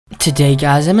Today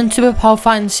guys, I'm into a power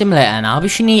fighting simulator and I'll be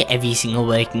showing you every single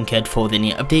working code for the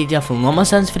new update from Normal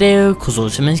Sense video because all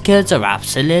some of these codes are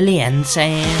absolutely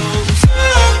insane.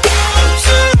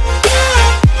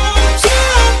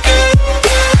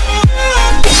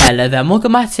 Hello there,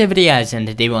 welcome back to the video guys, and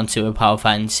today we're on to a power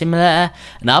fighting simulator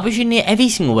and I'll be showing you every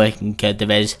single working code there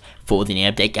is for the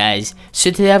new update guys. So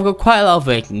today I've got quite a lot of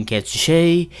working codes to show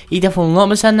you, either from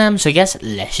Normal Sense them, so I guess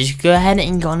let's just go ahead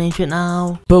and go on into it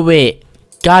now. But wait,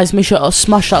 guys, make sure to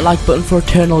smash that like button for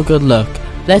eternal good luck.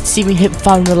 Let's see if we hit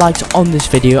 500 likes on this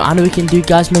video. I know we can do,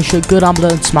 guys. Make sure to go down below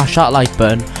and smash that like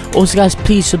button. Also guys,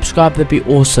 please subscribe, that'd be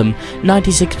awesome.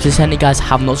 96% of you guys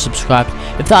have not subscribed.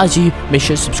 If that is you, make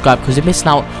sure to subscribe because you're missing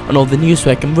out on all the news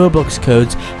work and Roblox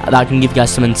codes that can give you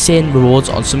guys some insane rewards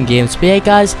on some games. But yeah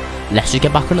guys, let's just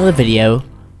get back onto the video.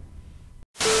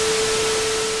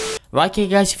 Right, okay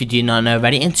guys, if you do not know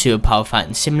already, into a power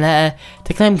fighting simulator,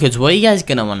 the claim codes, what you guys are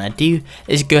going to want to do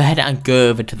is go ahead and go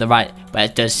over to the right where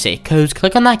it does say codes,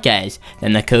 click on that guys,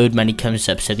 then the code menu comes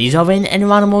up. So these are in any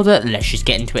random order, let's just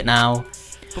get into it now.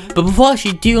 But before I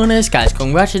actually do on this guys,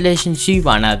 congratulations to you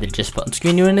right now that just put on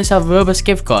screen, you win yourself a Roblox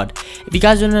gift card. If you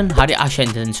guys want to know how to actually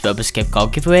enter this Roblox gift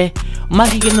card giveaway, I'm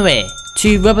actually giving away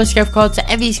 2 Roblox gift cards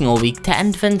every single week. To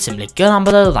enter, simply go down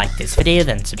below, like this video,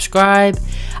 then subscribe.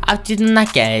 After doing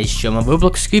that guys, join my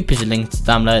Roblox group, is linked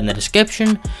down below in the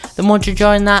description. Then once you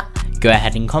join that, go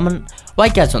ahead and comment why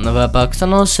you guys want the Roblox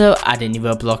and also add any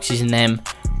Robloxes in them.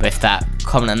 With that,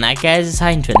 comment on that guys, it's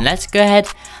time to let's go ahead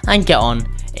and get on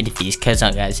into these codes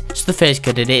out guys. So the first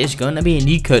code today is going to be a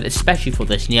new code, especially for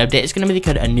this new update. It's going to be the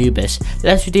code Anubis.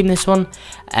 Let's redeem this one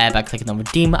by clicking on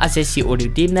redeem. As I see, already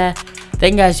redeemed there.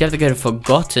 Then guys, you have the code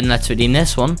Forgotten. Let's redeem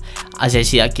this one. As I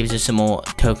see, that gives us some more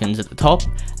tokens at the top.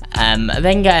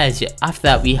 Then guys, after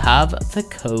that we have the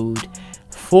code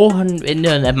 400.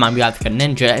 No, never mind, we have the code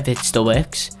Ninja if it still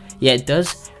works. Yeah, it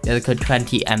does. We have the code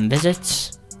 20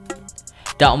 visits.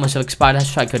 That almost expired.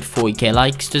 Let's try code 40k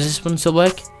likes. Does this one still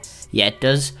work? Yeah, it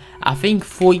does. I think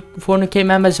 400k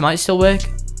members might still work.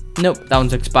 Nope, that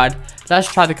one's expired.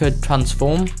 Let's try the code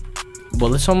transform. Will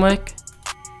this one work?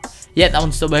 Yeah, that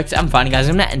one still works. And finally guys,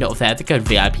 I'm gonna end it off there, the code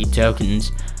VIP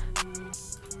tokens.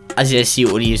 As you see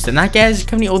what we used in that guys,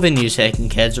 currently all the new certain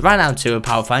codes right now to a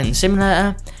power fighting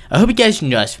simulator. I hope you guys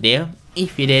enjoyed this video.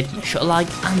 If you did, make sure to like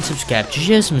and subscribe to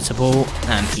show some support,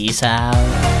 and peace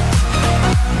out.